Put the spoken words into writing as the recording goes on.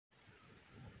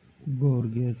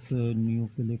Gorgeous new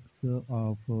flicks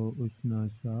of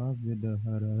Ushna Shah with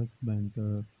her husband.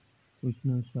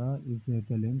 Ushna Shah is a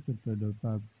talented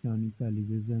Pakistani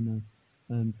television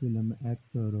and film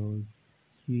actor.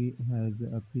 She has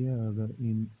appeared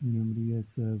in numerous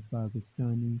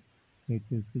Pakistani hit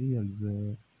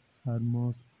serials. Her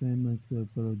most famous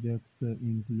projects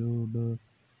include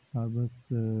Havas,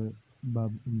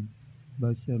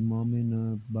 Bashar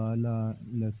Momin, Bala,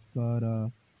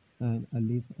 Laskara, and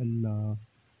Alif Allah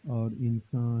or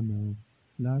Insan.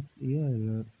 Last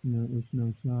year,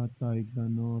 Ushna Shah tied the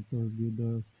knot with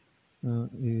a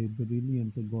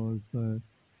brilliant golfer,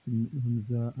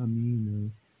 Hamza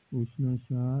Amin. Ushna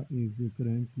Shah is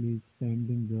currently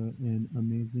spending an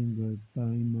amazing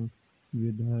time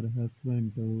with her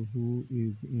husband, who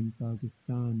is in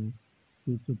Pakistan,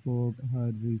 to support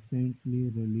her recently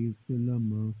released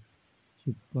film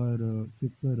Chikar.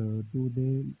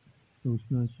 Today,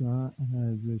 Ushna Shah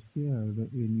has shared a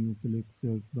new clip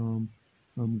from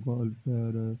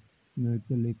golfer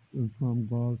from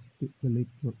golf clip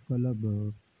club.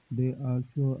 They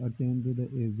also attended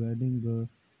a wedding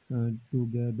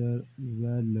together.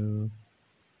 Well,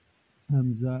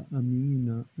 Hamza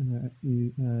Amin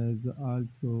has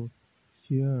also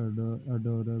shared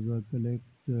adorable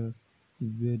clips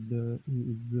with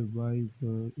his wife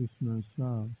Ushna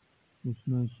Shah.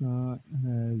 Ushna Shah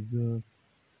has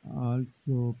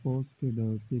also posted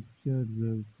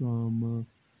pictures from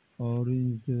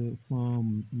orange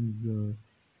farms.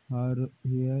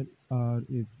 Here are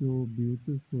a few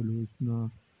beautiful Ushna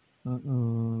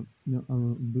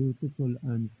beautiful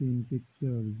unseen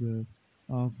pictures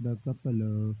of the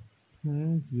couple.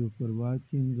 Thank you for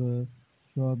watching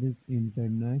Showbiz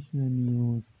International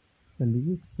News.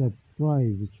 Please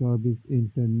subscribe Showbiz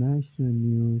International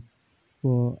News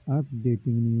for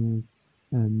updating news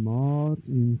and more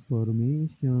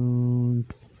information.